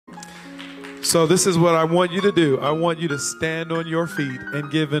So this is what I want you to do. I want you to stand on your feet and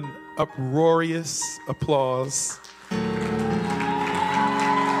give an uproarious applause for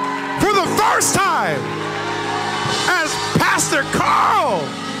the first time as Pastor Carl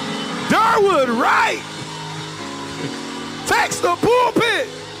Darwood Wright takes the pulpit.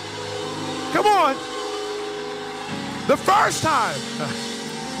 Come on. The first time.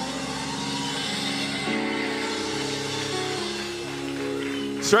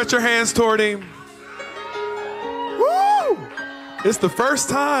 Stretch your hands toward him. Woo! It's the first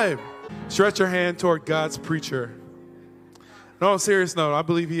time. Stretch your hand toward God's preacher. No, serious note,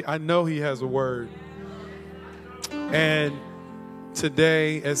 I know he has a word. And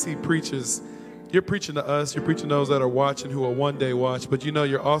today, as he preaches, you're preaching to us, you're preaching to those that are watching who will one day watch, but you know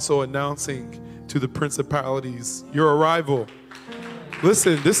you're also announcing to the principalities your arrival.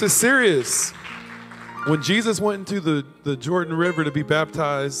 Listen, this is serious. When Jesus went into the Jordan River to be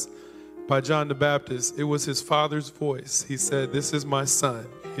baptized by John the Baptist, it was his Father's voice. He said, "This is my son."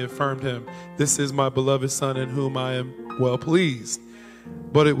 He affirmed him. "This is my beloved son in whom I am well pleased."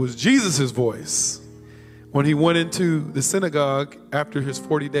 But it was Jesus' voice when he went into the synagogue after his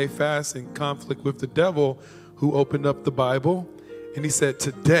 40-day fast in conflict with the devil, who opened up the Bible, and he said,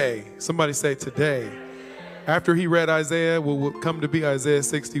 "Today," somebody say today. After he read Isaiah, what would come to be Isaiah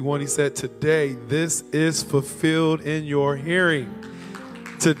 61, he said, "Today, this is fulfilled in your hearing."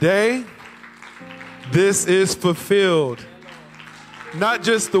 Today, this is fulfilled. Not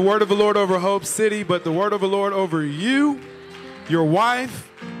just the word of the Lord over Hope City, but the word of the Lord over you, your wife,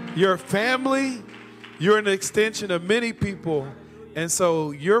 your family. You're an extension of many people. And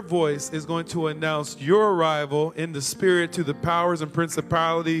so your voice is going to announce your arrival in the spirit to the powers and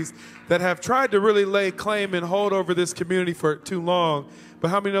principalities that have tried to really lay claim and hold over this community for too long. But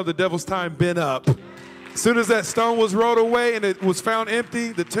how many know the devil's time been up? As soon as that stone was rolled away and it was found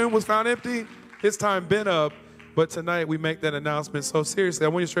empty, the tomb was found empty, his time been up. But tonight we make that announcement. So seriously, I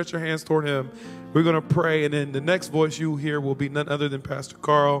want you to stretch your hands toward him. We're going to pray, and then the next voice you hear will be none other than Pastor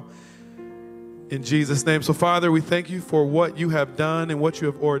Carl. In Jesus' name. So, Father, we thank you for what you have done and what you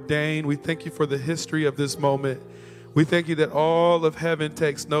have ordained. We thank you for the history of this moment. We thank you that all of heaven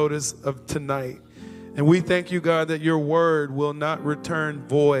takes notice of tonight. And we thank you, God, that your word will not return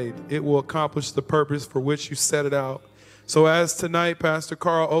void. It will accomplish the purpose for which you set it out. So as tonight, Pastor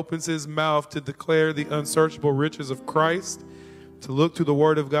Carl opens his mouth to declare the unsearchable riches of Christ, to look to the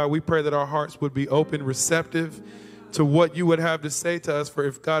word of God, we pray that our hearts would be open, receptive to what you would have to say to us. For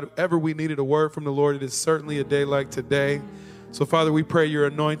if, God, ever we needed a word from the Lord, it is certainly a day like today. So, Father, we pray your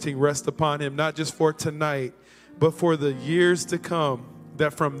anointing rest upon him, not just for tonight, but for the years to come,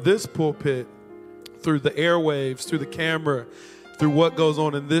 that from this pulpit, through the airwaves, through the camera, through what goes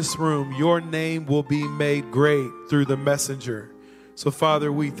on in this room, your name will be made great through the messenger. So, Father,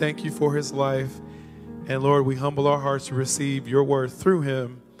 we thank you for his life. And, Lord, we humble our hearts to receive your word through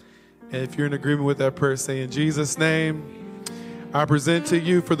him. And if you're in agreement with that prayer, say, in Jesus' name, I present to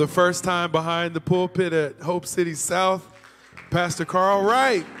you for the first time behind the pulpit at Hope City South, Pastor Carl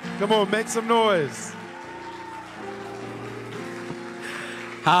Wright. Come on, make some noise.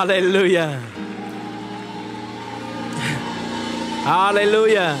 Hallelujah.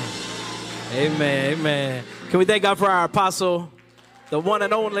 Hallelujah. Amen, amen. Can we thank God for our apostle, the one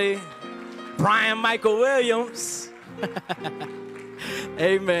and only Brian Michael Williams.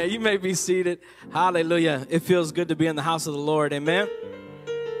 Amen. You may be seated. Hallelujah. It feels good to be in the house of the Lord. Amen.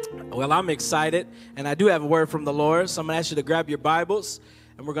 Well, I'm excited, and I do have a word from the Lord. So I'm going to ask you to grab your Bibles,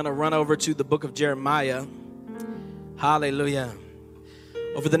 and we're going to run over to the book of Jeremiah. Hallelujah.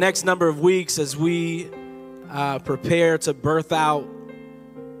 Over the next number of weeks, as we prepare to birth out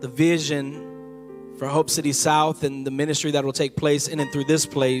the vision for Hope City South and the ministry that will take place in and through this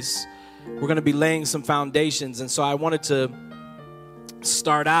place, we're going to be laying some foundations. And so I wanted to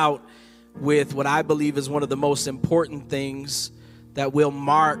start out with what I believe is one of the most important things that will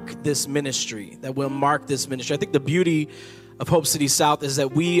mark this ministry, I think the beauty of Hope City South is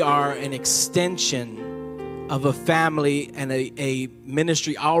that we are an extension of a family and a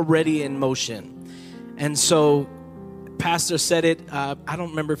ministry already in motion. And so Pastor said it, I don't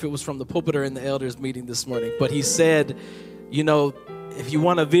remember if it was from the pulpit or in the elders meeting this morning, but he said, you know, if you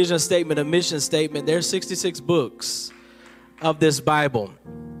want a vision statement, a mission statement, there's 66 books of this Bible.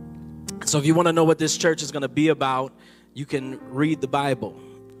 So if you want to know what this church is going to be about, you can read the Bible.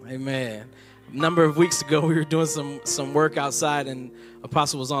 Amen. A number of weeks ago, we were doing some work outside, and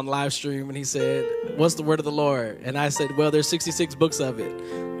Apostle was on live stream, and he said, what's the word of the Lord? And I said, well, there's 66 books of it.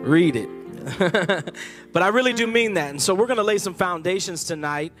 Read it. But I really do mean that. And so we're going to lay some foundations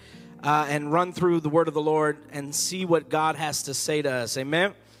tonight and run through the word of the Lord and see what God has to say to us.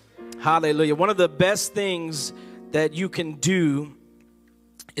 Amen. Hallelujah. One of the best things that you can do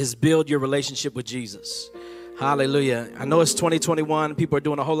is build your relationship with Jesus. Hallelujah. I know it's 2021. People are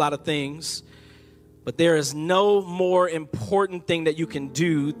doing a whole lot of things. But there is no more important thing that you can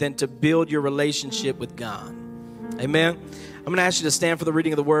do than to build your relationship with God. Amen. I'm going to ask you to stand for the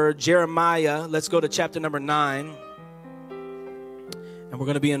reading of the word. Jeremiah, let's go to chapter number 9. And we're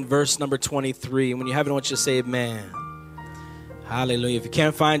going to be in verse number 23. And when you have it, I want you to say amen. Hallelujah. If you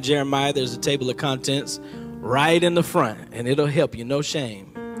can't find Jeremiah, there's a table of contents right in the front. And it'll help you. No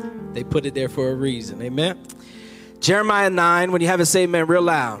shame. They put it there for a reason. Amen. Jeremiah 9, when you have it, say amen real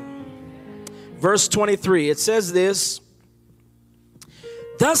loud. Verse 23, it says this.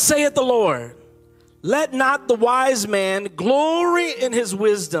 Thus saith the Lord, let not the wise man glory in his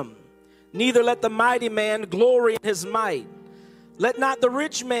wisdom, neither let the mighty man glory in his might. Let not the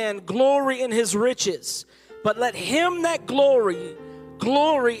rich man glory in his riches, but let him that glory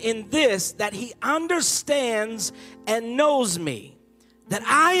in this, that he understands and knows me, that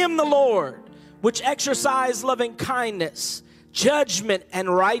I am the Lord, which exercise loving kindness, judgment, and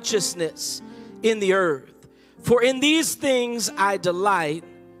righteousness in the earth. For in these things I delight,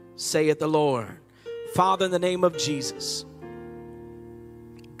 saith the Lord. Father, in the name of Jesus,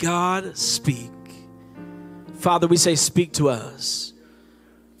 God, speak. Father, we say, speak to us.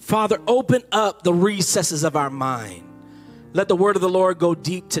 Father, open up the recesses of our mind. Let the word of the Lord go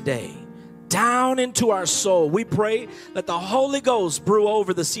deep today, down into our soul. We pray, let the Holy Ghost brew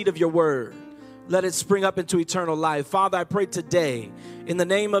over the seed of your word. Let it spring up into eternal life. Father, I pray today in the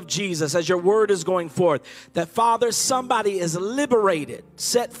name of Jesus, as your word is going forth, that, Father, somebody is liberated,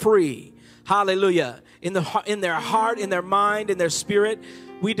 set free. Hallelujah. In their heart, in their mind, in their spirit,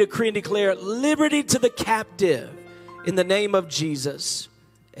 we decree and declare liberty to the captive in the name of Jesus.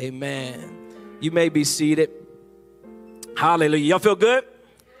 Amen. You may be seated. Hallelujah. Y'all feel good?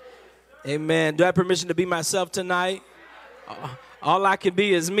 Amen. Do I have permission to be myself tonight? All I can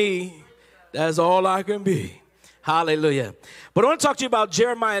be is me. That's all I can be. Hallelujah. But I want to talk to you about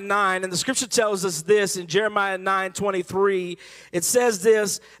Jeremiah 9, and the scripture tells us this in Jeremiah 9:23. It says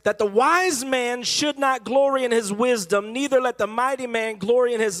this, that the wise man should not glory in his wisdom, neither let the mighty man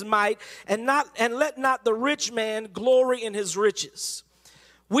glory in his might, and let not the rich man glory in his riches.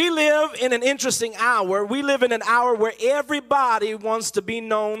 We live in an interesting hour. We live in an hour where everybody wants to be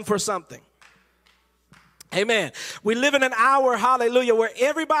known for something. Amen. We live in an hour, hallelujah, where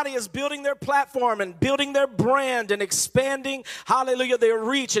everybody is building their platform and building their brand and expanding, hallelujah, their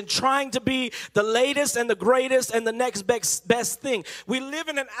reach and trying to be the latest and the greatest and the next best thing. We live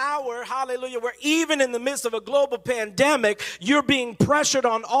in an hour, hallelujah, where even in the midst of a global pandemic, you're being pressured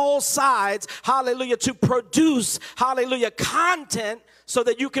on all sides, hallelujah, to produce, hallelujah, content so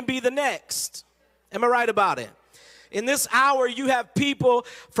that you can be the next. Am I right about it? In this hour, you have people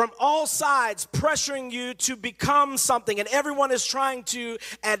from all sides pressuring you to become something, and everyone is trying to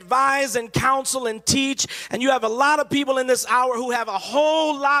advise and counsel and teach, and you have a lot of people in this hour who have a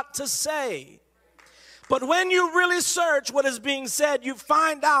whole lot to say. But when you really search what is being said, you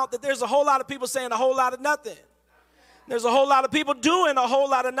find out that there's a whole lot of people saying a whole lot of nothing. There's a whole lot of people doing a whole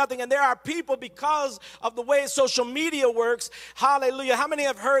lot of nothing. And there are people, because of the way social media works, hallelujah. How many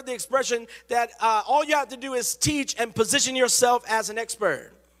have heard the expression that all you have to do is teach and position yourself as an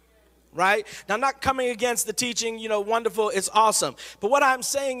expert? Right? Now, I'm not coming against the teaching, you know, wonderful, it's awesome. But what I'm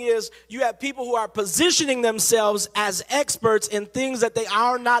saying is you have people who are positioning themselves as experts in things that they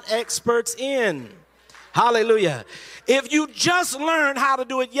are not experts in. Hallelujah. If you just learned how to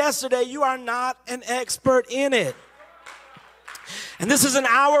do it yesterday, you are not an expert in it. And this is an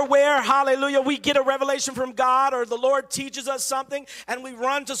hour where, hallelujah, we get a revelation from God, or the Lord teaches us something, and we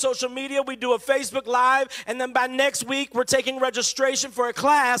run to social media, we do a Facebook Live, and then by next week, we're taking registration for a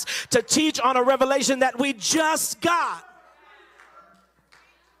class to teach on a revelation that we just got.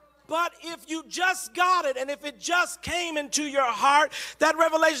 But if you just got it, and if it just came into your heart, that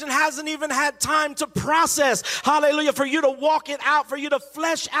revelation hasn't even had time to process, hallelujah, for you to walk it out, for you to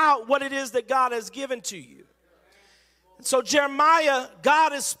flesh out what it is that God has given to you. So Jeremiah,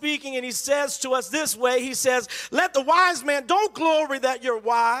 God is speaking, and he says to us this way. He says, let the wise man, don't glory that you're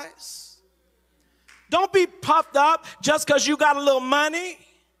wise. Don't be puffed up just because you got a little money.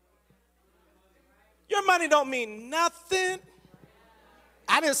 Your money don't mean nothing.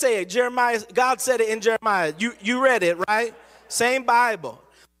 I didn't say it. Jeremiah, God said it in Jeremiah. You read it, right? Same Bible.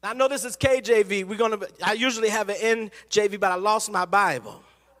 I know this is KJV. I usually have an NJV, but I lost my Bible.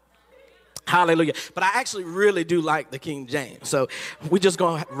 Hallelujah. But I actually really do like the King James. So we're just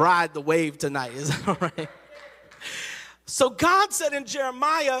going to ride the wave tonight. Is that all right? So God said in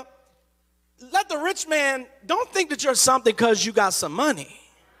Jeremiah, let the rich man, don't think that you're something because you got some money.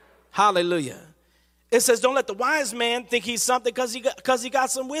 Hallelujah. It says, don't let the wise man think he's something because he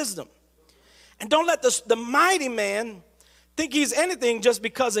got some wisdom. And don't let the mighty man think he's anything just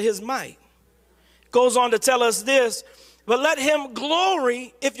because of his might. Goes on to tell us this, but let him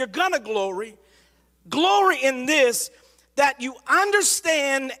glory, if you're gonna glory in this, that you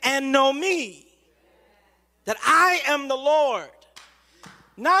understand and know me, that I am the Lord.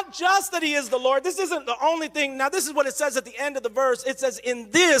 Not just that he is the Lord. This isn't the only thing. Now, this is what it says at the end of the verse. It says, in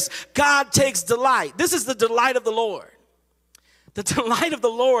this, God takes delight. This is the delight of the Lord. The delight of the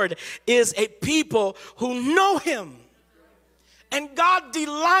Lord is a people who know him. And God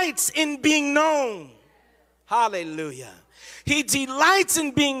delights in being known. Hallelujah. He delights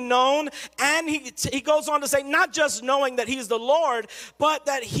in being known, and he goes on to say, not just knowing that he's the Lord, but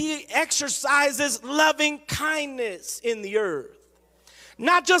that he exercises loving kindness in the earth.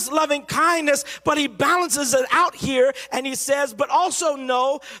 Not just loving kindness, but he balances it out here, and he says, but also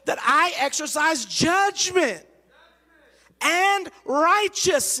know that I exercise judgment and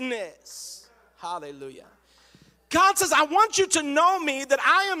righteousness. Hallelujah. God says, I want you to know me, that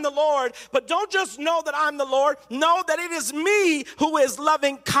I am the Lord, but don't just know that I'm the Lord. Know that it is me who is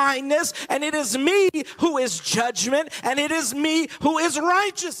loving kindness, and it is me who is judgment, and it is me who is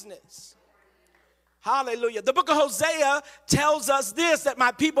righteousness. Hallelujah. The book of Hosea tells us this, that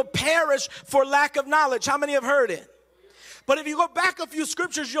my people perish for lack of knowledge. How many have heard it? But if you go back a few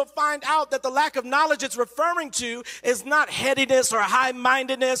scriptures, you'll find out that the lack of knowledge it's referring to is not headiness or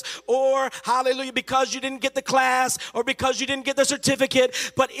high-mindedness or, hallelujah, because you didn't get the class or because you didn't get the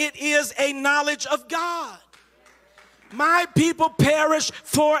certificate, but it is a knowledge of God. My people perish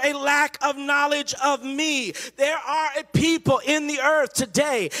for a lack of knowledge of me. There are a people in the earth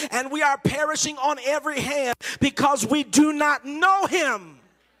today, and we are perishing on every hand because we do not know him.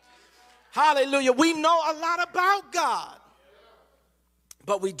 Hallelujah. We know a lot about God,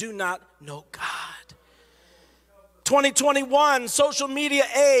 but we do not know God. 2021, social media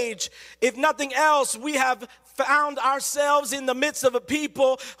age. If nothing else, we have found ourselves in the midst of a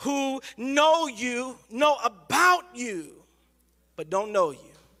people who know you, know about you, but don't know you.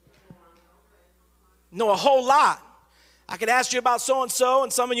 Know a whole lot. I could ask you about so-and-so,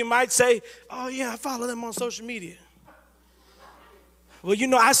 and some of you might say, oh yeah, I follow them on social media. Well, you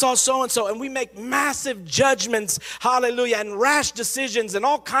know, I saw so-and-so, and we make massive judgments, hallelujah, and rash decisions and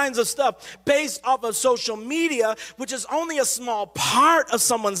all kinds of stuff based off of social media, which is only a small part of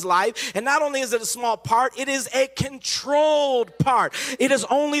someone's life. And not only is it a small part, it is a controlled part. It is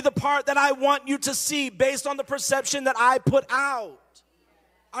only the part that I want you to see based on the perception that I put out.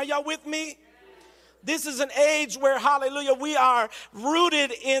 Are y'all with me? This is an age where, hallelujah, we are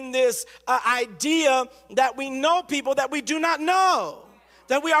rooted in this idea that we know people that we do not know.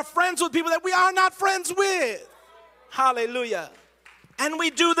 That we are friends with people that we are not friends with. Hallelujah. And we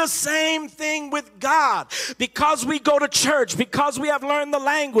do the same thing with God. Because we go to church, because we have learned the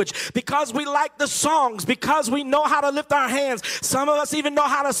language, because we like the songs, because we know how to lift our hands. Some of us even know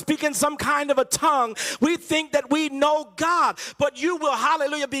how to speak in some kind of a tongue. We think that we know God. But you will,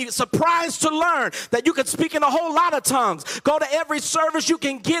 hallelujah, be surprised to learn that you can speak in a whole lot of tongues. Go to every service you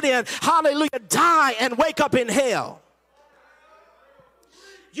can get in. Hallelujah. Die and wake up in hell.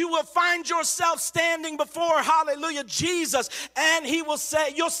 You will find yourself standing before, hallelujah, Jesus, and he will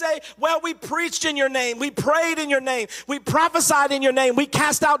say, you'll say, well, we preached in your name, we prayed in your name, we prophesied in your name, we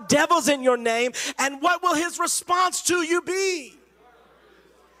cast out devils in your name, and what will his response to you be?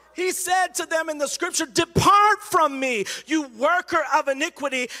 He said to them in the scripture, depart from me, you worker of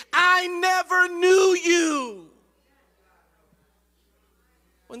iniquity, I never knew you.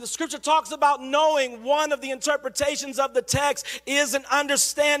 When the scripture talks about knowing, one of the interpretations of the text is an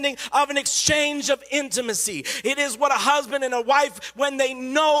understanding of an exchange of intimacy. It is what a husband and a wife, when they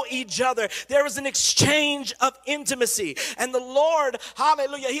know each other, there is an exchange of intimacy. And the Lord,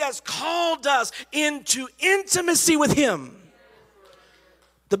 hallelujah, he has called us into intimacy with him.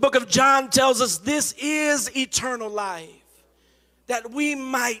 The book of John tells us this is eternal life, that we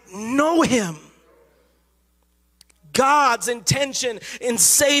might know him. God's intention in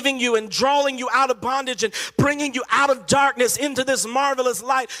saving you and drawing you out of bondage and bringing you out of darkness into this marvelous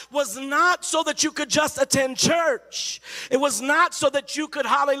light was not so that you could just attend church. It was not so that you could,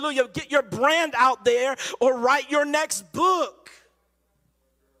 hallelujah, get your brand out there or write your next book.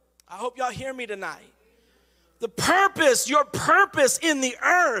 I hope y'all hear me tonight. The purpose, your purpose in the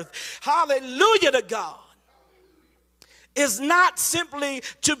earth, hallelujah to God, is not simply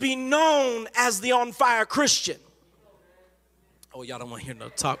to be known as the on fire Christian. Oh, y'all don't want to hear no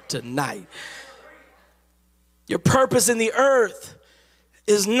talk tonight. Your purpose in the earth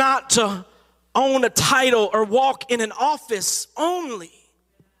is not to own a title or walk in an office only.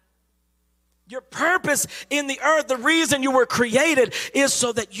 Your purpose in the earth, the reason you were created is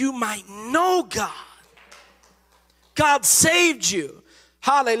so that you might know God. God saved you,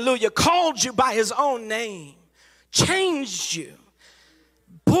 hallelujah, called you by his own name, changed you,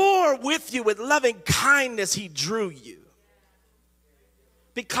 bore with you with loving kindness. He drew you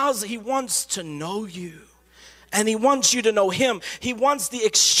because he wants to know you and he wants you to know him. He wants the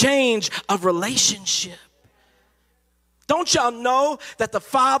exchange of relationship. Don't y'all know that the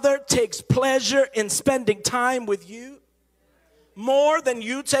Father takes pleasure in spending time with you more than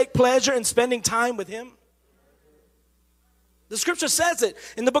you take pleasure in spending time with him? The scripture says it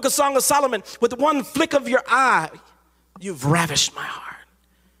in the book of Song of Solomon, with one flick of your eye, you've ravished my heart.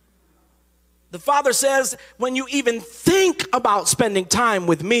 The Father says, when you even think about spending time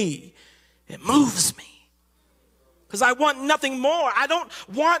with me, it moves me. Because I want nothing more. I don't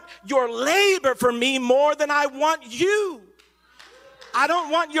want your labor for me more than I want you. I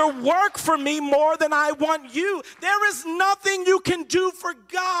don't want your work for me more than I want you. There is nothing you can do for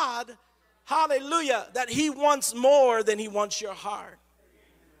God, hallelujah, that he wants more than he wants your heart.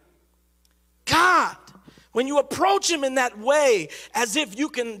 God, when you approach him in that way, as if you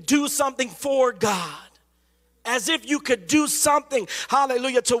can do something for God, as if you could do something,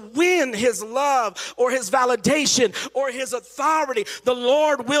 hallelujah, to win his love or his validation or his authority, the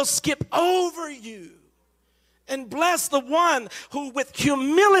Lord will skip over you and bless the one who with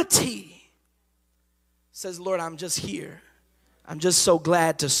humility says, Lord, I'm just here. I'm just so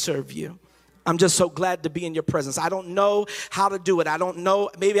glad to serve you. I'm just so glad to be in your presence. I don't know how to do it. I don't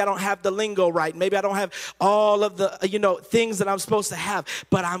know. Maybe I don't have the lingo right. Maybe I don't have all of the, things that I'm supposed to have,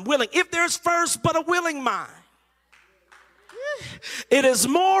 but I'm willing. If there's first but a willing mind, it is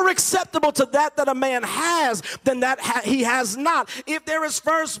more acceptable to that a man has than that he has not. If there is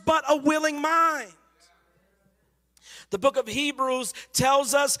first but a willing mind. The book of Hebrews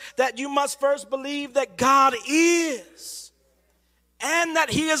tells us that you must first believe that God is, and that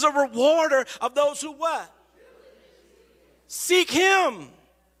he is a rewarder of those who what? Seek him.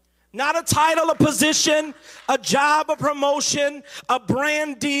 Not a title, a position, a job, a promotion, a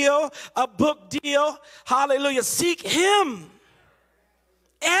brand deal, a book deal. Hallelujah. Seek him.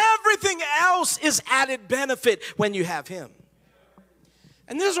 Everything else is added benefit when you have him.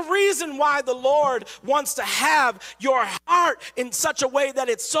 And there's a reason why the Lord wants to have your heart in such a way that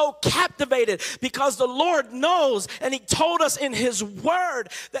it's so captivated, because the Lord knows, and he told us in his word,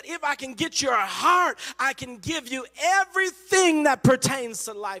 that if I can get your heart, I can give you everything that pertains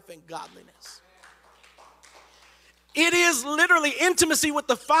to life and godliness. It is literally, intimacy with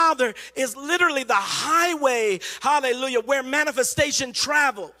the Father is literally the highway, hallelujah, where manifestation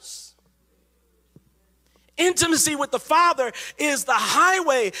travels. Intimacy with the Father is the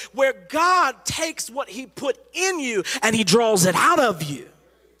highway where God takes what he put in you and he draws it out of you.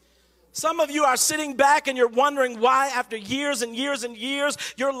 Some of you are sitting back and you're wondering why after years and years and years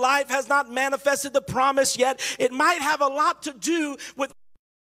your life has not manifested the promise yet. It might have a lot to do with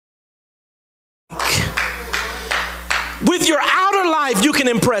your outer life. You can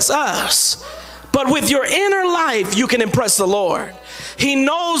impress us, but with your inner life you can impress the Lord. He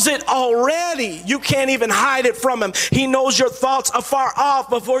knows it already. You can't even hide it from him. He knows your thoughts afar off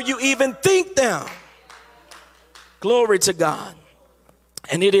before you even think them. Glory to God.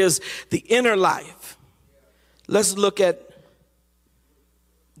 And it is the inner life. Let's look at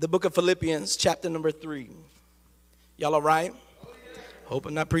the book of Philippians, chapter number 3. Y'all all right? Hope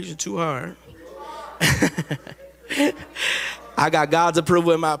I'm not preaching too hard. I got God's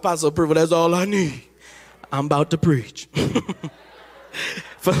approval and my apostle's approval. That's all I need. I'm about to preach.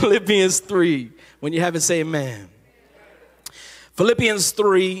 Philippians 3. When you have it, say amen. Philippians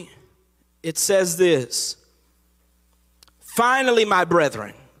 3, it says this. Finally, my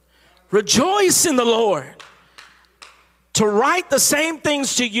brethren, rejoice in the Lord. To write the same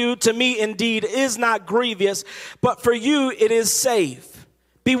things to you, to me indeed is not grievous, but for you it is safe.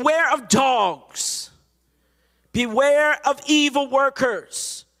 Beware of dogs. Beware of evil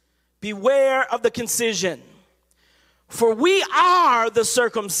workers. Beware of the concision. For we are the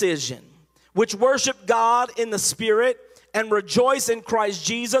circumcision, which worship God in the Spirit and rejoice in Christ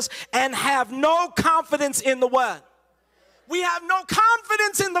Jesus and have no confidence in the what? We have no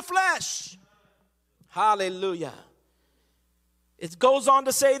confidence in the flesh. Hallelujah. It goes on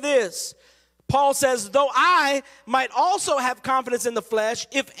to say this. Paul says, though I might also have confidence in the flesh,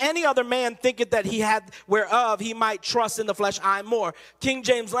 if any other man thinketh that he had whereof he might trust in the flesh, I more. King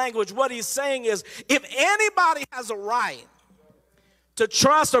James language, what he's saying is, if anybody has a right to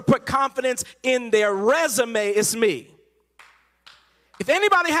trust or put confidence in their resume, it's me. If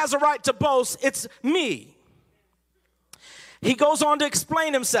anybody has a right to boast, it's me. He goes on to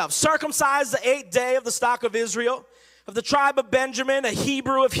explain himself. Circumcised the 8th day of the stock of Israel, of the tribe of Benjamin, a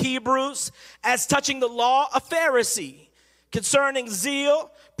Hebrew of Hebrews, as touching the law, a Pharisee, concerning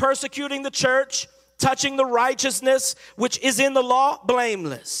zeal, persecuting the church, touching the righteousness which is in the law,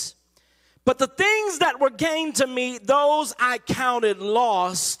 blameless. But the things that were gained to me, those I counted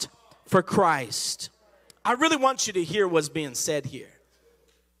lost for Christ. I really want you to hear what's being said here.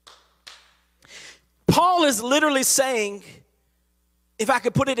 Paul is literally saying, if I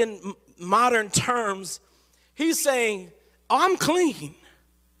could put it in modern terms, he's saying, oh, I'm clean.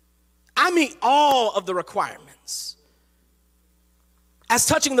 I meet all of the requirements. As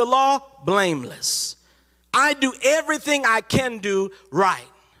touching the law, blameless. I do everything I can do right.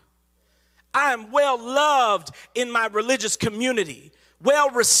 I am well loved in my religious community,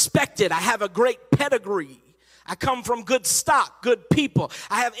 well respected. I have a great pedigree. I come from good stock, good people.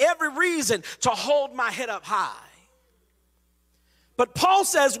 I have every reason to hold my head up high. But Paul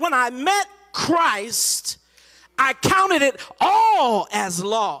says, when I met Christ, I counted it all as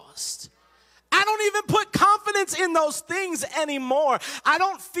lost. I don't even put confidence in those things anymore. I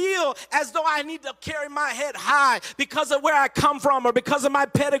don't feel as though I need to carry my head high because of where I come from, or because of my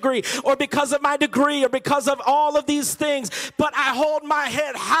pedigree, or because of my degree, or because of all of these things. But I hold my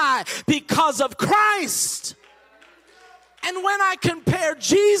head high because of Christ. And when I compare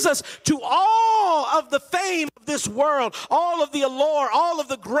Jesus to all of the fame of this world, all of the allure, all of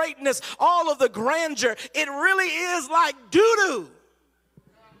the greatness, all of the grandeur, it really is like doo-doo.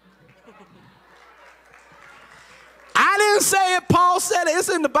 I didn't say it, Paul said it. It's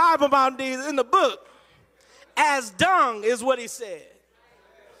in the Bible about these, in the book. As dung is what he said.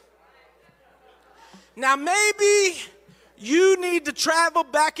 Now maybe you need to travel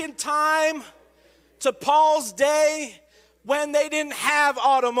back in time to Paul's day, when they didn't have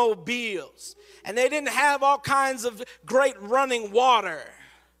automobiles and they didn't have all kinds of great running water.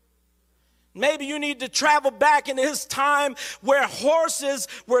 Maybe you need to travel back in his time where horses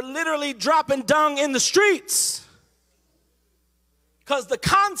were literally dropping dung in the streets, because the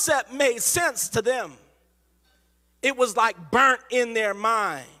concept made sense to them. It was like burnt in their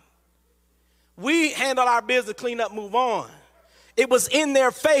mind. We handle our business, clean up, move on. It was in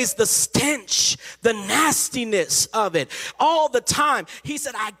their face, the stench, the nastiness of it all the time. He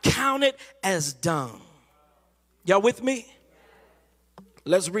said, I count it as dung. Y'all with me?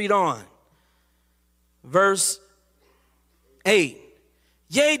 Let's read on. Verse 8.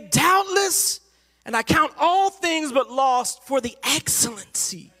 Yea, doubtless, and I count all things but lost for the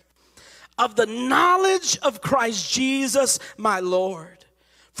excellency of the knowledge of Christ Jesus my Lord,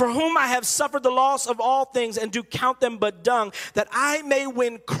 for whom I have suffered the loss of all things, and do count them but dung, that I may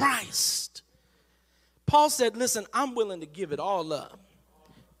win Christ. Paul said, listen, I'm willing to give it all up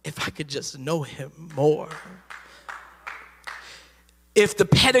if I could just know him more. If the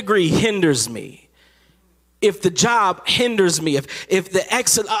pedigree hinders me, if the job hinders me, if the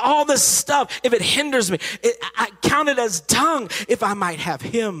exit, all this stuff, if it hinders me, I count it as dung if I might have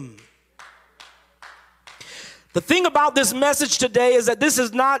him. The thing about this message today is that this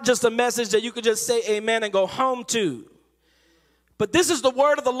is not just a message that you could just say amen and go home to. But this is the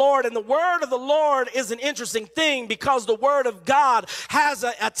word of the Lord, and the word of the Lord is an interesting thing, because the word of God has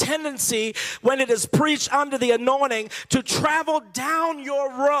a tendency, when it is preached under the anointing, to travel down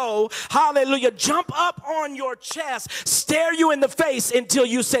your row, hallelujah, jump up on your chest, stare you in the face until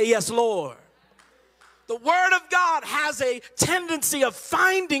you say, yes, Lord. The word of God has a tendency of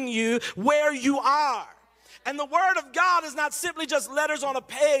finding you where you are. And the word of God is not simply just letters on a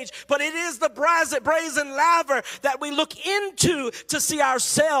page, but it is the brazen laver that we look into to see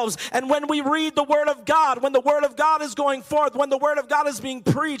ourselves. And when we read the word of God, when the word of God is going forth, when the word of God is being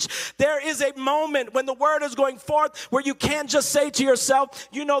preached, there is a moment when the word is going forth where you can't just say to yourself,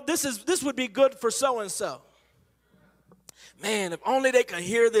 you know, this would be good for so-and-so. Man, if only they could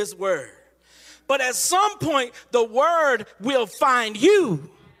hear this word. But at some point, the word will find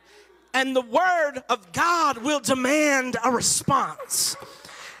you. And the word of God will demand a response.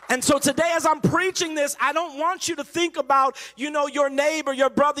 And so today, as I'm preaching this, I don't want you to think about, you know, your neighbor, your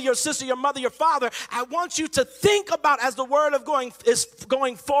brother, your sister, your mother, your father. I want you to think about, as the word of is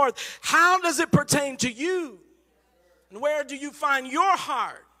going forth, how does it pertain to you? And where do you find your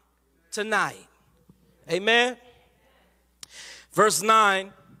heart tonight? Amen. Verse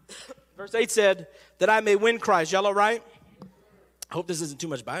 9, verse 8 said, that I may win Christ. Y'all all right? I hope this isn't too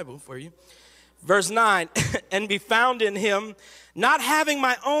much Bible for you. Verse 9, and be found in him, not having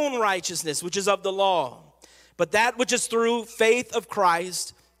my own righteousness, which is of the law, but that which is through faith of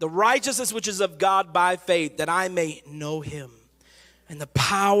Christ, the righteousness which is of God by faith, that I may know him and the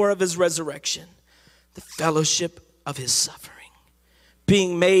power of his resurrection, the fellowship of his suffering,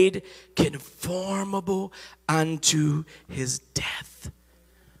 being made conformable unto his death.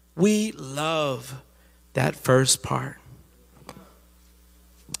 We love that first part.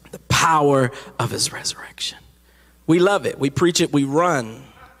 The power of his resurrection. We love it. We preach it. We run.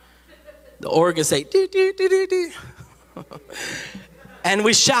 The organs say, dee, dee, dee, dee, dee. And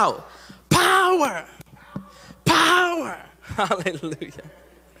we shout, power, power. Hallelujah.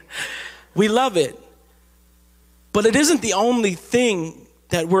 We love it. But it isn't the only thing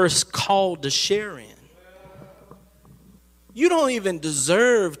that we're called to share in. You don't even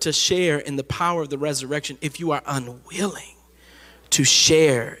deserve to share in the power of the resurrection if you are unwilling to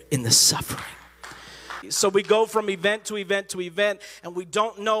share in the suffering. So we go from event to event to event, and we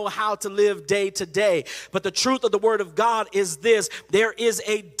don't know how to live day to day. But the truth of the word of God is this: there is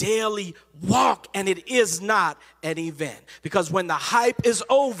a daily walk, and it is not an event. Because when the hype is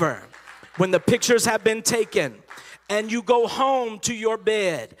over, when the pictures have been taken, and you go home to your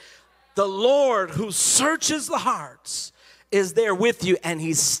bed, the Lord who searches the hearts is there with you, and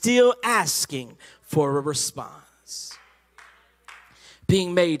he's still asking for a response.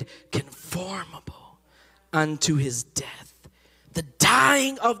 Being made conformable unto his death. The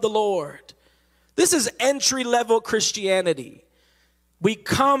dying of the Lord. This is entry-level Christianity. We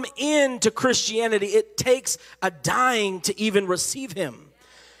come into Christianity. It takes a dying to even receive him.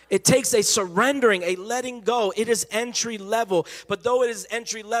 It takes a surrendering, a letting go. It is entry level. But though it is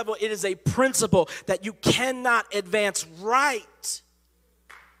entry level, it is a principle that you cannot advance right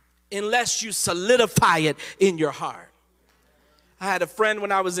unless you solidify it in your heart. I had a friend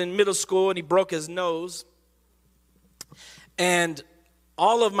when I was in middle school, and he broke his nose. And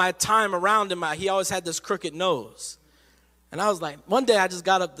all of my time around him, he always had this crooked nose. And I was like, one day I just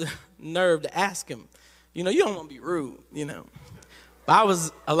got up the nerve to ask him, you don't want to be rude, But I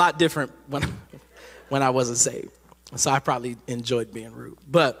was a lot different when I wasn't saved. So I probably enjoyed being rude.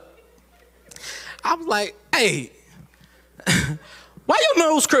 But I was like, hey, why your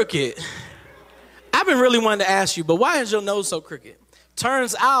nose crooked? I've been really wanting to ask you, but why is your nose so crooked?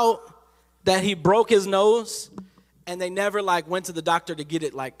 Turns out that he broke his nose, and they never went to the doctor to get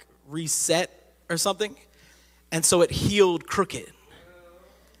it reset or something. And so it healed crooked.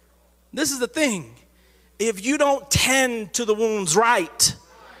 This is the thing. If you don't tend to the wounds right,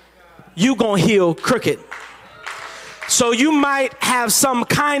 you're going to heal crooked. So you might have some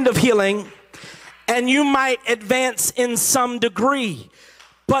kind of healing, and you might advance in some degree.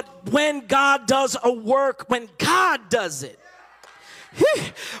 But when God does a work, when God does it,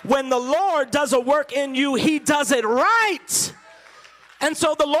 when the Lord does a work in you, he does it right. And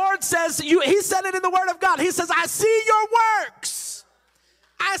so the Lord says, he said it in the word of God. He says, I see your works.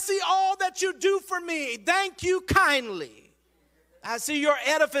 I see all that you do for me. Thank you kindly. I see your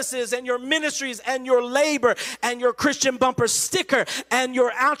edifices and your ministries and your labor and your Christian bumper sticker and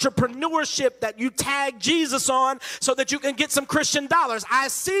your entrepreneurship that you tag Jesus on so that you can get some Christian dollars. I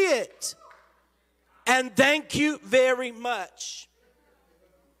see it. And thank you very much.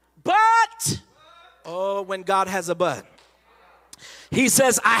 But, when God has a but, he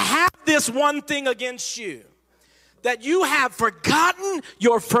says, I have this one thing against you, that you have forgotten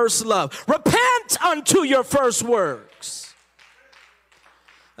your first love. Repent unto your first works.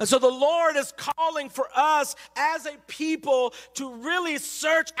 And so the Lord is calling for us as a people to really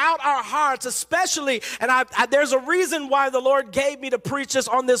search out our hearts, especially, and there's a reason why the Lord gave me to preach this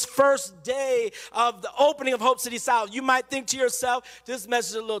on this first day of the opening of Hope City South. You might think to yourself, this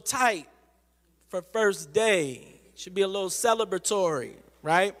message is a little tight for first day. It should be a little celebratory,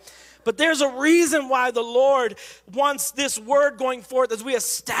 right? But there's a reason why the Lord wants this word going forth as we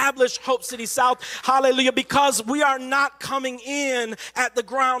establish Hope City South. Hallelujah. Because we are not coming in at the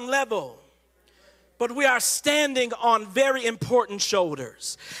ground level, but we are standing on very important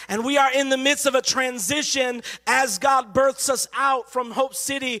shoulders. And we are in the midst of a transition as God births us out from Hope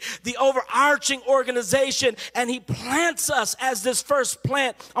City, the overarching organization, and he plants us as this first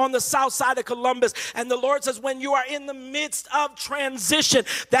plant on the south side of Columbus. And the Lord says, when you are in the midst of transition,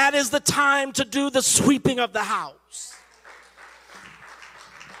 that is the time to do the sweeping of the house.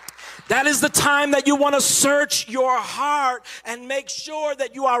 That is the time that you want to search your heart and make sure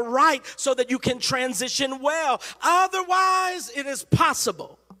that you are right so that you can transition well. Otherwise, it is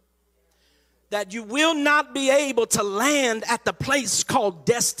possible that you will not be able to land at the place called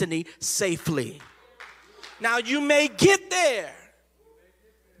destiny safely. Now, you may get there,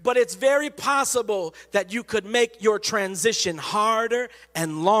 but it's very possible that you could make your transition harder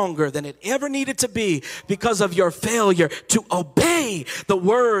and longer than it ever needed to be because of your failure to obey the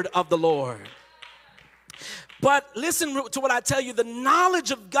word of the Lord. But listen to what I tell you. The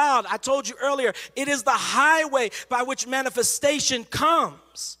knowledge of God, I told you earlier, it is the highway by which manifestation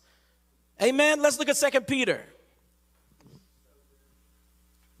comes. Amen. Let's look at 2 Peter.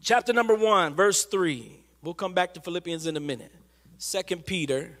 Chapter number 1, verse 3. We'll come back to Philippians in a minute. 2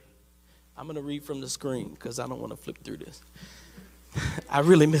 Peter. I'm going to read from the screen because I don't want to flip through this. I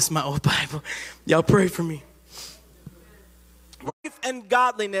really miss my old Bible. Y'all pray for me. Life and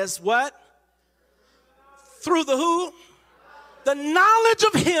godliness, what? Through the who? The knowledge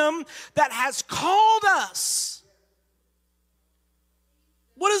of him that has called us.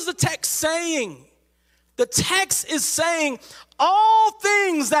 What is the text saying? The text is saying all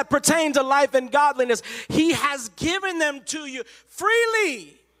things that pertain to life and godliness, he has given them to you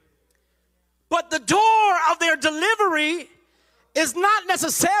freely. But the door of their delivery is not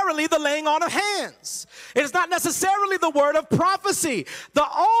necessarily the laying on of hands. It is not necessarily the word of prophecy.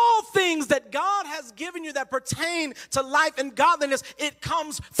 All things that God has given you that pertain to life and godliness, it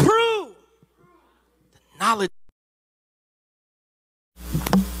comes through the knowledge.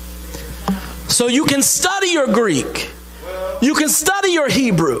 So you can study your Greek. You can study your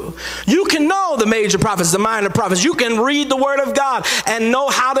Hebrew. You can know the major prophets, the minor prophets. You can read the word of God and know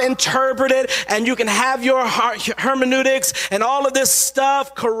how to interpret it. And you can have your hermeneutics and all of this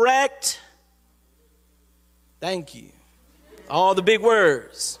stuff correct. Thank you. All the big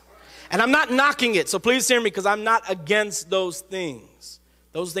words. And I'm not knocking it, so please hear me, because I'm not against those things.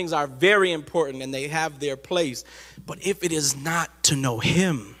 Those things are very important and they have their place. But if it is not to know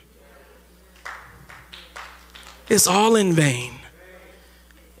him, it's all in vain.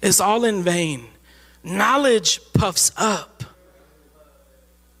 It's all in vain. Knowledge puffs up.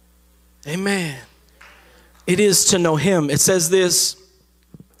 Amen. It is to know him. It says this,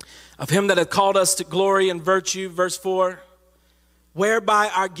 of him that hath called us to glory and virtue, verse 4, whereby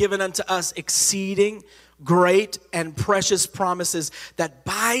are given unto us exceeding great and precious promises, that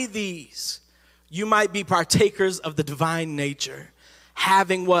by these you might be partakers of the divine nature,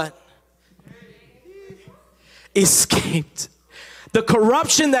 having what? Escaped the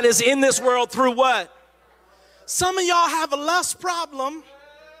corruption that is in this world through what? Some of y'all have a lust problem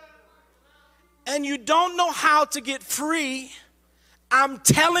and you don't know how to get free. I'm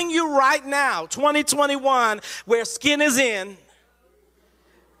telling you right now, 2021, where skin is in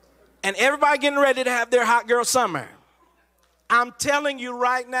and everybody getting ready to have their hot girl summer, I'm telling you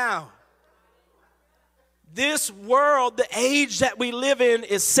right now, this world, the age that we live in,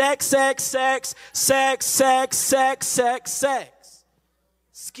 is sex, sex, sex, sex, sex, sex, sex, sex.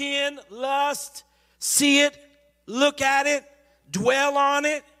 Skin, lust, see it, look at it, dwell on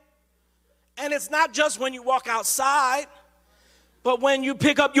it. And it's not just when you walk outside, but when you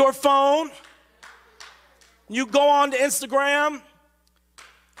pick up your phone, you go on to Instagram,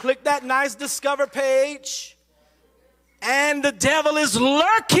 click that nice discover page, and the devil is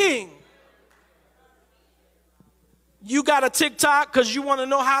lurking. You got a TikTok because you want to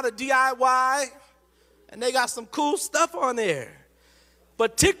know how to DIY, and they got some cool stuff on there.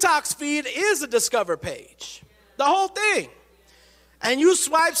 But TikTok's feed is a discover page, the whole thing. And you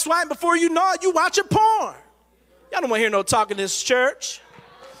swipe, before you know it, you watching porn. Y'all don't want to hear no talk in this church.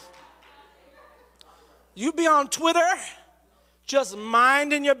 You be on Twitter, just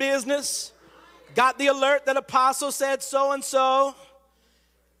minding your business, got the alert that apostle said so and so,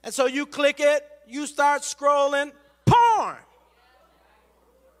 and so you click it, you start scrolling. Porn.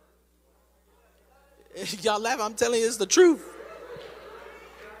 Y'all laugh, I'm telling you it's the truth.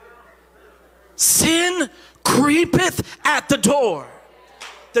 Sin creepeth at the door.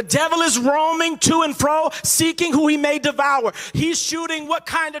 The devil is roaming to and fro, seeking who he may devour. He's shooting what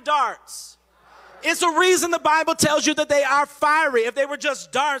kind of darts? It's a reason the Bible tells you that they are fiery. If they were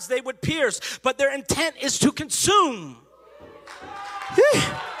just darts, they would pierce. But their intent is to consume.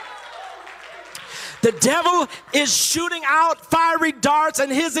 The devil is shooting out fiery darts,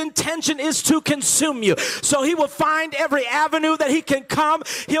 and his intention is to consume you. So he will find every avenue that he can come.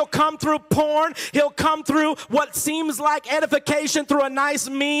 He'll come through porn. He'll come through what seems like edification through a nice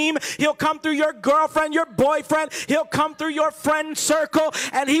meme. He'll come through your girlfriend, your boyfriend. He'll come through your friend circle,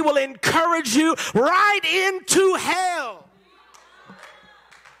 and he will encourage you right into hell.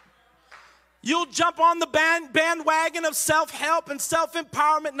 You'll jump on the bandwagon of self-help and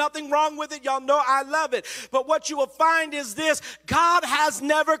self-empowerment. Nothing wrong with it. Y'all know I love it. But what you will find is this. God has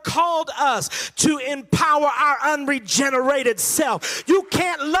never called us to empower our unregenerated self. You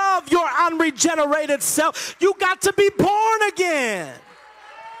can't love your unregenerated self. You got to be born again.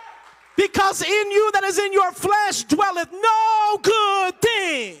 Because in you that is in your flesh dwelleth no good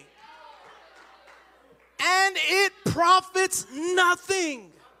thing. And it profits nothing.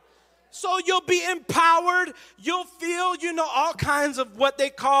 So you'll be empowered. You'll feel, all kinds of what they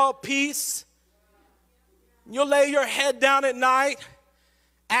call peace. You'll lay your head down at night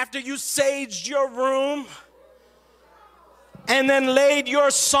after you saged your room and then laid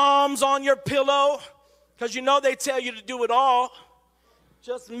your Psalms on your pillow, because they tell you to do it all.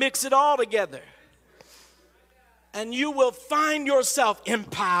 Just mix it all together. And you will find yourself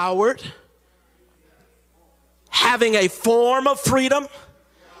empowered, having a form of freedom,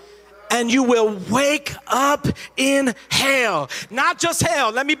 and you will wake up in hell. Not just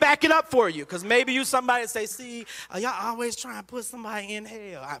hell. Let me back it up for you, because maybe you somebody say, see, y'all always trying to put somebody in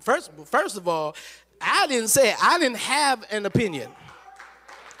hell. First of all, I didn't say it. I didn't have an opinion.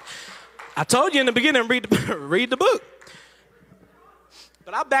 I told you in the beginning, read the book.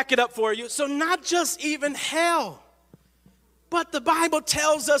 But I'll back it up for you. So not just even hell, but the Bible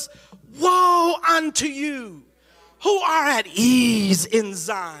tells us, woe unto you who are at ease in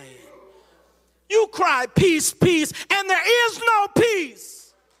Zion. You cry, peace, peace, and there is no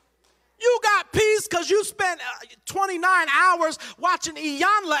peace. You got peace because you spent 29 hours watching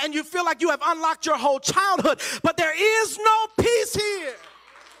Iyanla and you feel like you have unlocked your whole childhood. But there is no peace here,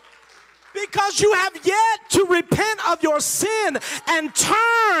 because you have yet to repent of your sin and turn.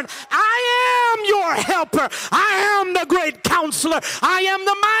 I am your helper. I am the great counselor. I am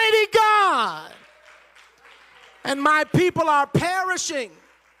the mighty God. And my people are perishing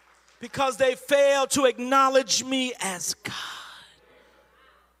because they fail to acknowledge me as God.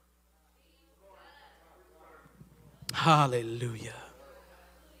 Hallelujah.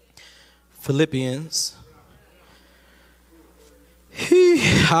 Philippians.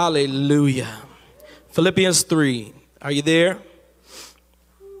 Hallelujah. Philippians 3. Are you there?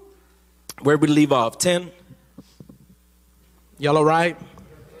 Where we leave off? 10? Y'all all right?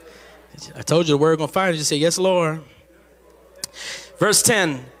 I told you the word going to find you. You say, yes, Lord. Verse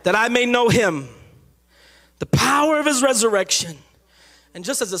 10. That I may know him, the power of his resurrection. And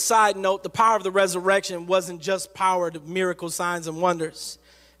just as a side note, the power of the resurrection wasn't just power to miracles, signs, and wonders.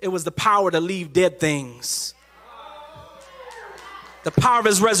 It was the power to leave dead things. The power of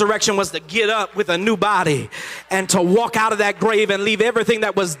his resurrection was to get up with a new body and to walk out of that grave and leave everything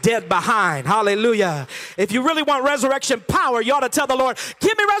that was dead behind. Hallelujah. If you really want resurrection power, you ought to tell the Lord,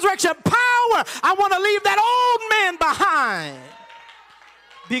 give me resurrection power. I want to leave that old man behind.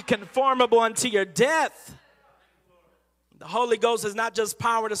 Be conformable unto your death. The Holy Ghost is not just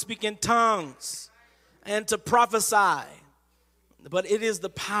power to speak in tongues and to prophesy, but it is the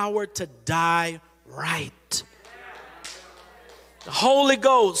power to die right. The Holy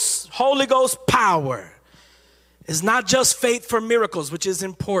Ghost power is not just faith for miracles, which is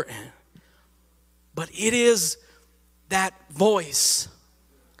important, but it is that voice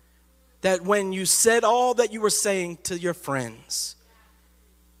that when you said all that you were saying to your friends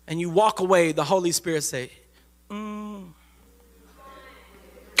and you walk away, the Holy Spirit say,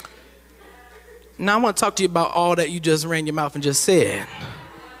 Now I want to talk to you about all that you just ran your mouth and just said.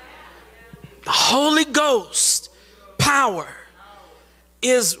 The Holy Ghost power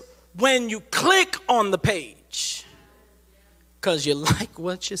is when you click on the page because you like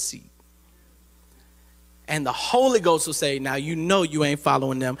what you see. And the Holy Ghost will say, now you know you ain't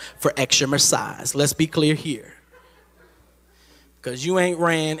following them for exercise. Let's be clear here. Because you ain't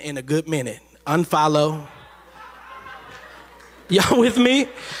ran in a good minute. Unfollow. Y'all with me?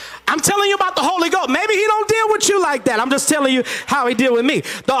 I'm telling you about the Holy Ghost. Maybe he don't deal with you like that. I'm just telling you how he deal with me.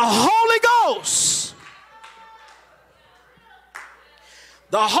 The Holy Ghost.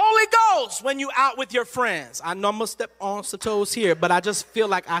 The Holy Ghost, when you out with your friends. I know I'm going to step on some toes here, but I just feel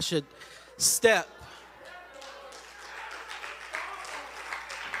like I should step.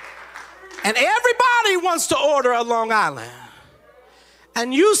 And everybody wants to order a Long Island.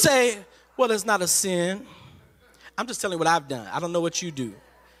 And you say, well, it's not a sin. I'm just telling you what I've done. I don't know what you do.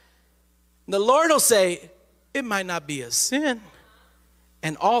 The Lord will say, it might not be a sin,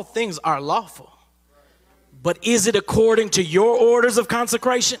 and all things are lawful. But is it according to your orders of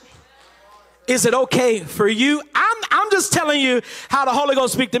consecration? Is it okay for you? I'm just telling you how the Holy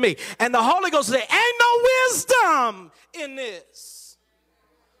Ghost speak to me. And the Holy Ghost say, ain't no wisdom in this.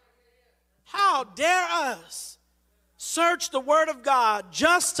 How dare us search the Word of God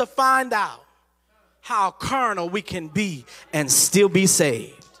just to find out how carnal we can be and still be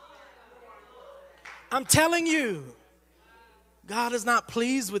saved. I'm telling you, God is not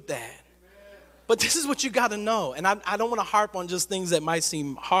pleased with that. But this is what you got to know. And I don't want to harp on just things that might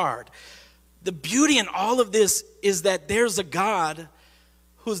seem hard. The beauty in all of this is that there's a God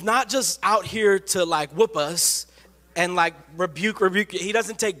who's not just out here to like whoop us and like rebuke. He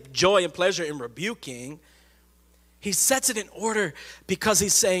doesn't take joy and pleasure in rebuking. He sets it in order because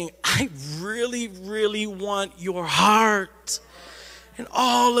he's saying, I really, really want your heart. And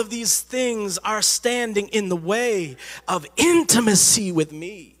all of these things are standing in the way of intimacy with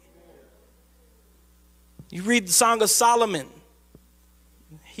me. You read the Song of Solomon.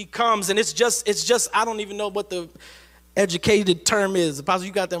 He comes and it's just, I don't even know what the educated term is. Apostle,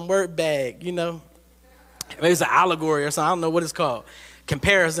 you got them word bag, you know. Maybe it's an allegory or something. I don't know what it's called.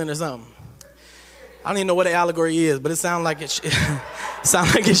 Comparison or something. I don't even know what an allegory is, but it sounds like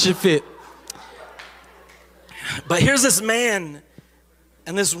it should fit. But here's this man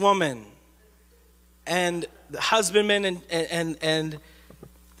and this woman and the husbandman and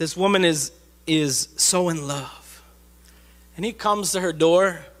this woman is so in love. And he comes to her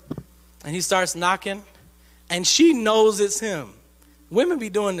door and he starts knocking and she knows it's him. Women be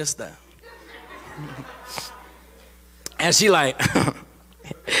doing this stuff. And she like,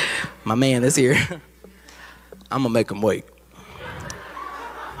 my man is here. I'm gonna make him wait.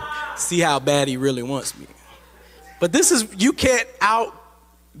 See how bad he really wants me. But you can't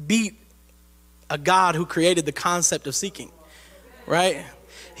outbeat a God who created the concept of seeking, right?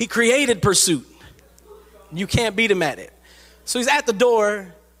 He created pursuit. You can't beat him at it. So he's at the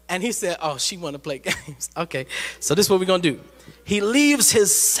door and he said, oh, she want to play games. Okay, so this is what we're gonna do. He leaves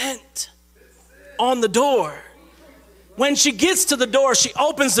his scent on the door. When she gets to the door, she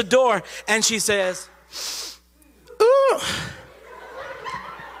opens the door and she says, ooh.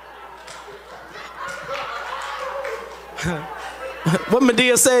 What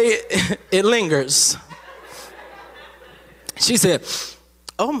Medea say? It lingers. She said,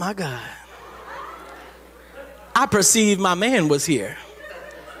 oh my God. I perceived my man was here.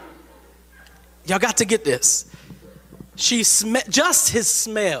 Y'all got to get this. She just his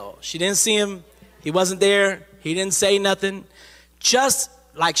smell. She didn't see him. He wasn't there. He didn't say nothing. Just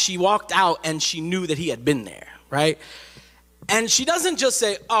like she walked out and she knew that he had been there, right? And she doesn't just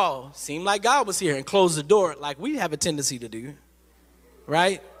say, oh, seemed like God was here and close the door like we have a tendency to do,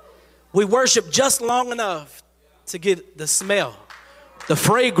 right? We worship just long enough to get the smell, the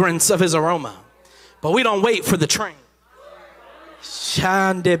fragrance of his aroma. But we don't wait for the train. So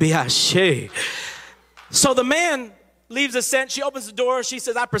the man leaves the scent. She opens the door. She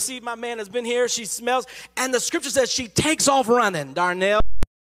says, I perceive my man has been here. She smells. And the scripture says she takes off running, Darnell.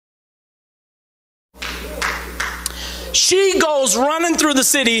 She goes running through the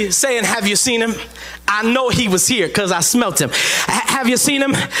city saying, have you seen him? I know he was here because I smelt him. Have you seen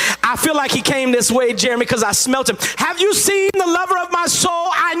him? I feel like he came this way, Jeremy, because I smelt him. Have you seen the lover of my soul?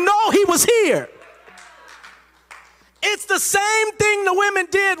 I know he was here. It's the same thing the women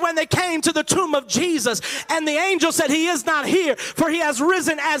did when they came to the tomb of Jesus. And the angel said, he is not here, for he has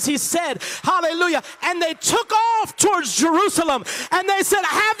risen as he said. Hallelujah. And they took off towards Jerusalem. And they said,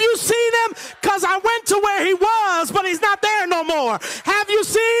 have you seen him? Because I went to where he was, but he's not there no more. Have you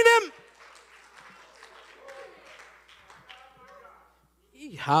seen him?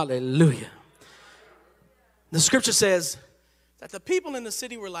 Hallelujah. The scripture says that the people in the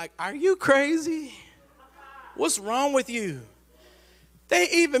city were like, are you crazy? What's wrong with you? They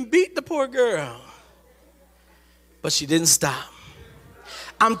even beat the poor girl. But she didn't stop.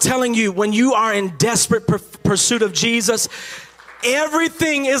 I'm telling you, when you are in desperate pursuit of Jesus,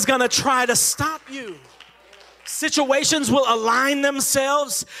 everything is going to try to stop you. Situations will align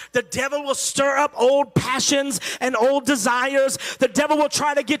themselves. The devil will stir up old passions and old desires. The devil will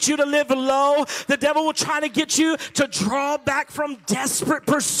try to get you to live low. The devil will try to get you to draw back from desperate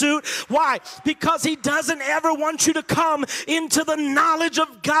pursuit. Why? Because he doesn't ever want you to come into the knowledge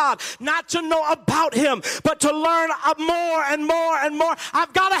of God, not to know about him, but to learn more and more and more.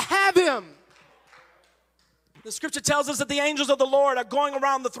 I've got to have him. The scripture tells us that the angels of the Lord are going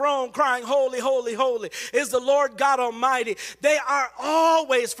around the throne crying, holy, holy, holy is the Lord God Almighty. They are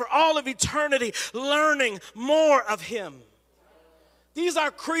always, for all of eternity, learning more of him. These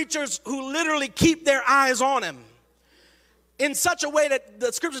are creatures who literally keep their eyes on him in such a way that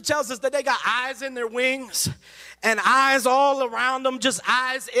the scripture tells us that they got eyes in their wings and eyes all around them, just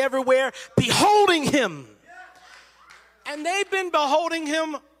eyes everywhere, beholding him. And they've been beholding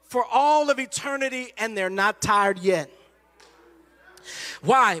him for all of eternity, and they're not tired yet.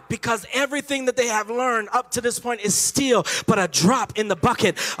 Why? Because everything that they have learned up to this point is still but a drop in the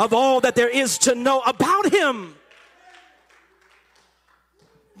bucket of all that there is to know about him.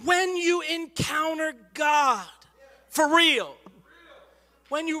 When you encounter God for real,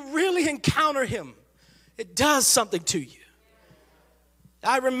 when you really encounter him, it does something to you.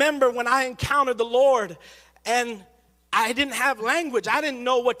 I remember when I encountered the Lord and I didn't have language. I didn't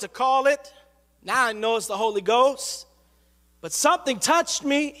know what to call it. Now I know it's the Holy Ghost. But something touched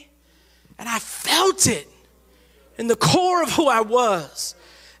me, and I felt it. in the core of who I was.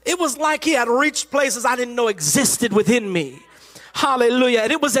 It was like he had reached places I didn't know existed within me. Hallelujah.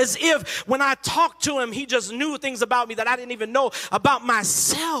 And it was as if when I talked to him, he just knew things about me that I didn't even know about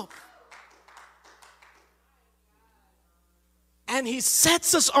myself. And he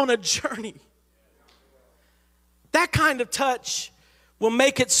sets us on a journey. That kind of touch will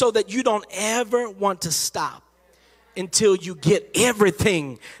make it so that you don't ever want to stop until you get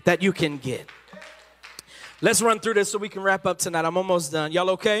everything that you can get. Let's run through this so we can wrap up tonight. I'm almost done. Y'all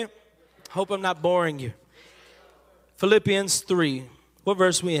okay? Hope I'm not boring you. Philippians 3. What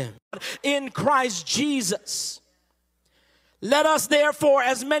verse we in Christ Jesus. Let us therefore,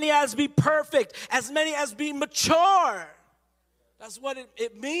 as many as be perfect, as many as be mature. That's what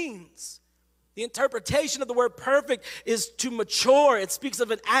it means. The interpretation of the word perfect is to mature. It speaks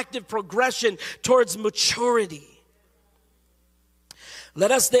of an active progression towards maturity.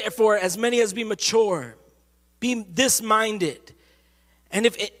 Let us therefore, as many as be mature, be this-minded. And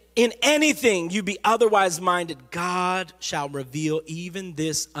if in anything you be otherwise minded, God shall reveal even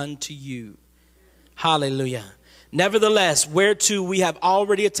this unto you. Hallelujah. Nevertheless, whereto we have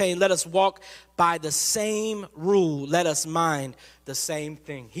already attained, let us walk by the same rule. Let us mind the same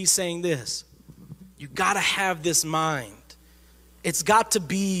thing. He's saying this. You got to have this mind. It's got to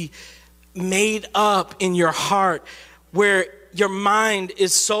be made up in your heart where your mind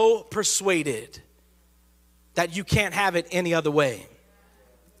is so persuaded that you can't have it any other way.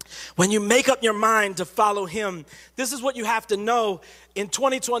 When you make up your mind to follow him, this is what you have to know in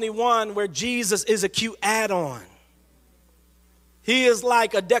 2021 where Jesus is a cute add-on. He is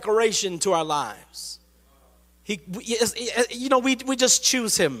like a decoration to our lives. We just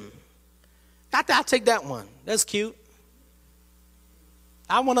choose him. I'll take that one. That's cute.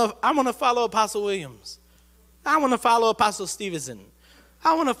 I want to follow Apostle Williams. I want to follow Apostle Stevenson.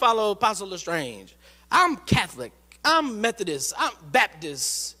 I want to follow Apostle Lestrange. I'm Catholic. I'm Methodist. I'm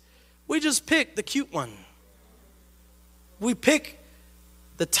Baptist. We just pick the cute one. We pick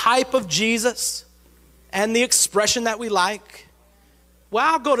the type of Jesus and the expression that we like. Well,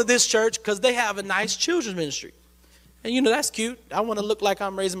 I'll go to this church because they have a nice children's ministry. And that's cute. I want to look like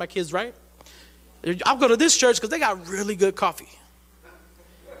I'm raising my kids right. I'll go to this church because they got really good coffee.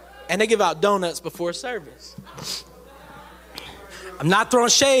 And they give out donuts before service. I'm not throwing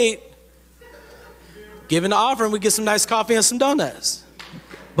shade. Giving the offering, we get some nice coffee and some donuts.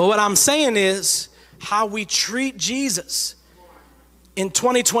 But what I'm saying is how we treat Jesus in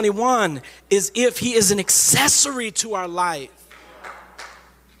 2021 is if he is an accessory to our life.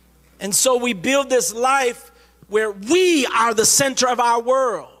 And so we build this life where we are the center of our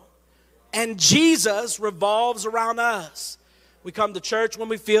world. And Jesus revolves around us. We come to church when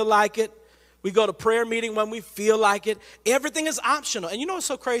we feel like it. We go to prayer meeting when we feel like it. Everything is optional. And you know what's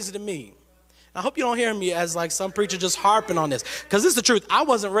so crazy to me? I hope you don't hear me as like some preacher just harping on this. Because this is the truth. I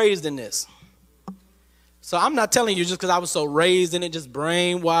wasn't raised in this. So I'm not telling you just because I was so raised in it, just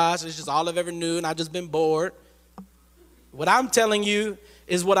brainwashed. It's just all I've ever knew and I've just been bored. What I'm telling you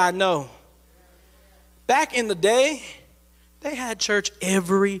is what I know. Back in the day, they had church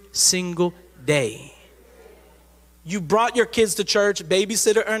every single day. You brought your kids to church,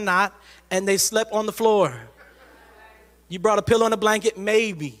 babysitter or not, and they slept on the floor. You brought a pillow and a blanket,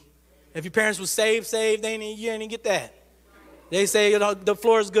 maybe. If your parents were saved, you didn't get that. They say the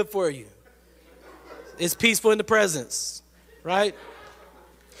floor is good for you. It's peaceful in the presence, right?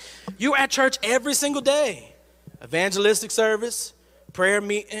 You were at church every single day. Evangelistic service, prayer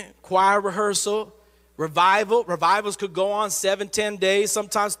meeting, choir rehearsal, revival. Revivals could go on 7, 10 days,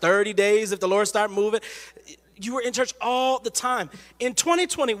 sometimes 30 days if the Lord started moving. You were in church all the time. In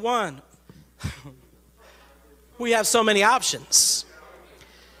 2021, we have so many options.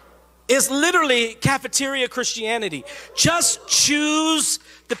 It's literally cafeteria Christianity. Just choose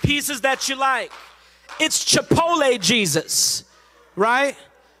the pieces that you like. It's Chipotle Jesus, right?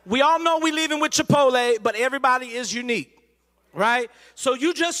 We all know we're leaving with Chipotle, but everybody is unique, right? So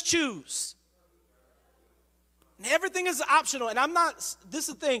you just choose. And everything is optional. And this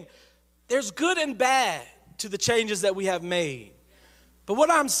is the thing, there's good and bad to the changes that we have made. But what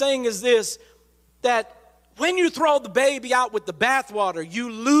I'm saying is this, that when you throw the baby out with the bathwater, you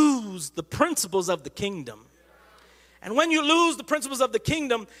lose the principles of the kingdom. And when you lose the principles of the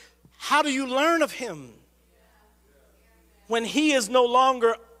kingdom, how do you learn of him? When he is no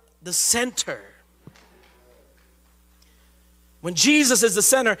longer the center. When Jesus is the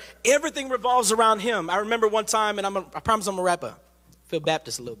center, everything revolves around him. I remember one time, and I promise I'm a rapper. I feel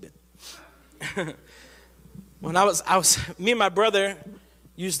Baptist a little bit. When me and my brother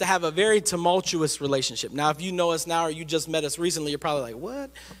used to have a very tumultuous relationship. Now, if you know us now or you just met us recently, you're probably like, what?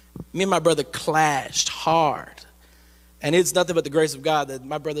 Me and my brother clashed hard. And it's nothing but the grace of God that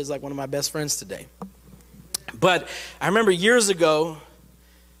my brother is like one of my best friends today. But I remember years ago,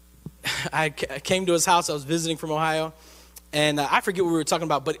 I came to his house. I was visiting from Ohio, and I forget what we were talking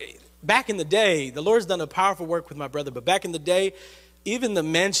about. But back in the day, the Lord's done a powerful work with my brother. But back in the day, even the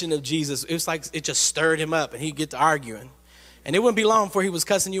mention of Jesus, it was like it just stirred him up, and he'd get to arguing. And it wouldn't be long before he was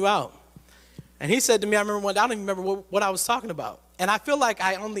cussing you out. And he said to me, I don't even remember what I was talking about. And I feel like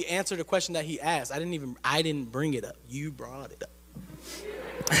I only answered a question that he asked. I didn't bring it up. You brought it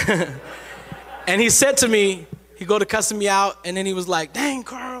up. And he said to me, he'd go to cussing me out, and then he was like, dang,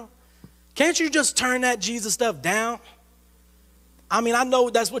 Carl, can't you just turn that Jesus stuff down? I mean, I know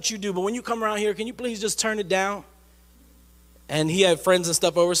that's what you do, but when you come around here, can you please just turn it down? And he had friends and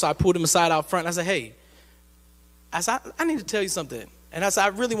stuff over, so I pulled him aside out front. And I said, hey, I need to tell you something. And I said, I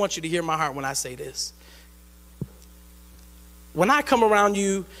really want you to hear my heart when I say this. When I come around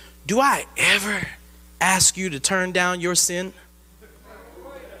you, do I ever ask you to turn down your sin?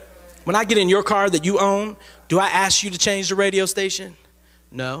 When I get in your car that you own, do I ask you to change the radio station?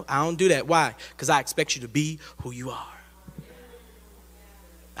 No, I don't do that. Why? Because I expect you to be who you are.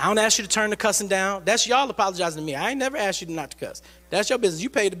 I don't ask you to turn the cussing down. That's y'all apologizing to me. I ain't never asked you not to cuss. That's your business.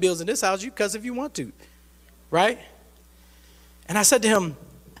 You pay the bills in this house. You cuss if you want to. Right? And I said to him,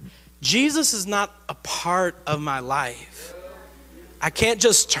 Jesus is not a part of my life. I can't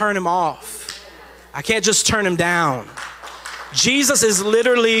just turn him off. I can't just turn him down. Jesus is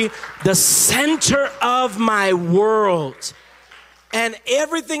literally the center of my world. And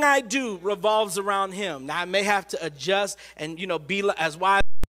everything I do revolves around him. Now, I may have to adjust and, be as wise,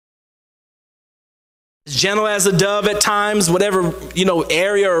 as gentle as a dove at times, whatever,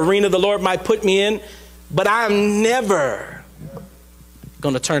 area or arena the Lord might put me in. But I'm never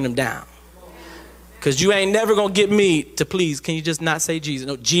going to turn him down. Because you ain't never going to get me to please. Can you just not say Jesus?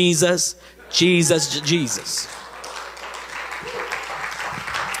 No, Jesus, Jesus, Jesus.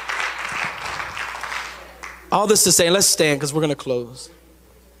 All this to say, let's stand because we're going to close.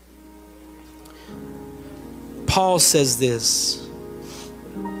 Paul says this,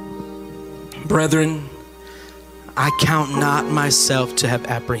 brethren, I count not myself to have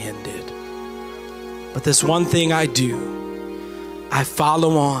apprehended, but this one thing I do, I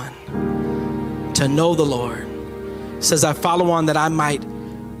follow on to know the Lord. It says I follow on that I might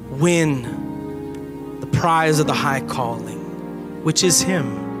win the prize of the high calling, which is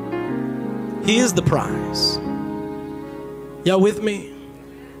him. He is the prize. Y'all with me?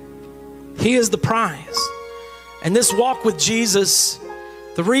 He is the prize. And this walk with Jesus,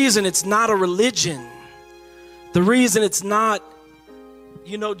 the reason it's not a religion, the reason it's not,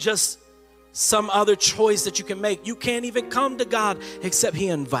 just some other choice that you can make. You can't even come to God except he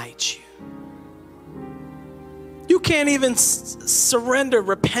invites you. You can't even surrender,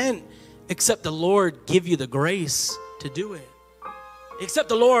 repent, except the Lord give you the grace to do it. Except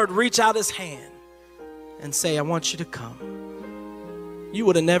the Lord reach out his hand and say, I want you to come. You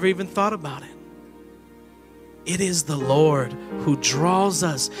would have never even thought about it. It is the Lord who draws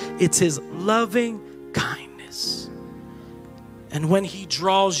us. It's his loving kindness. And when he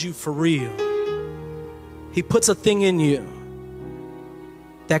draws you for real, he puts a thing in you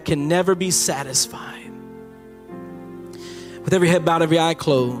that can never be satisfied. With every head bowed, every eye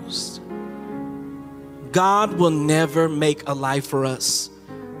closed, God will never make a life for us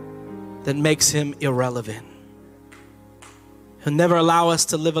that makes him irrelevant. He'll never allow us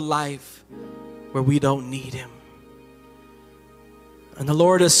to live a life where we don't need him. And the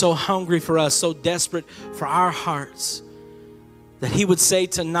Lord is so hungry for us, so desperate for our hearts, that he would say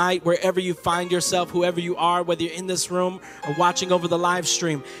tonight, wherever you find yourself, whoever you are, whether you're in this room or watching over the live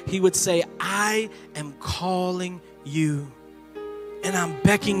stream, he would say, I am calling you and I'm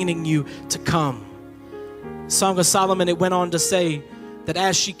beckoning you to come. Song of Solomon, it went on to say that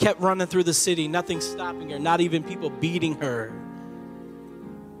as she kept running through the city, nothing stopping her, not even people beating her,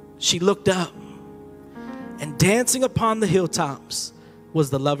 she looked up, and dancing upon the hilltops was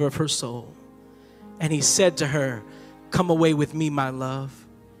the lover of her soul. And he said to her, come away with me, my love,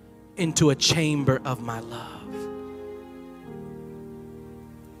 into a chamber of my love.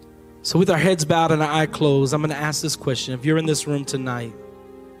 So with our heads bowed and our eyes closed, I'm going to ask this question. If you're in this room tonight,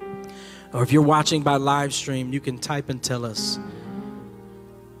 or if you're watching by live stream, you can type and tell us.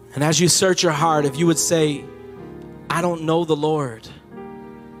 And as you search your heart, if you would say, I don't know the Lord.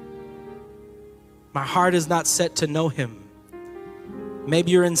 My heart is not set to know him.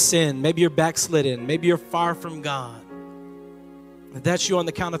 Maybe you're in sin. Maybe you're backslidden. Maybe you're far from God. If that's you, on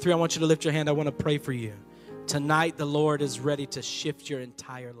the count of 3, I want you to lift your hand. I want to pray for you. Tonight, the Lord is ready to shift your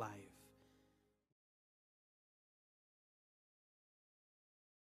entire life.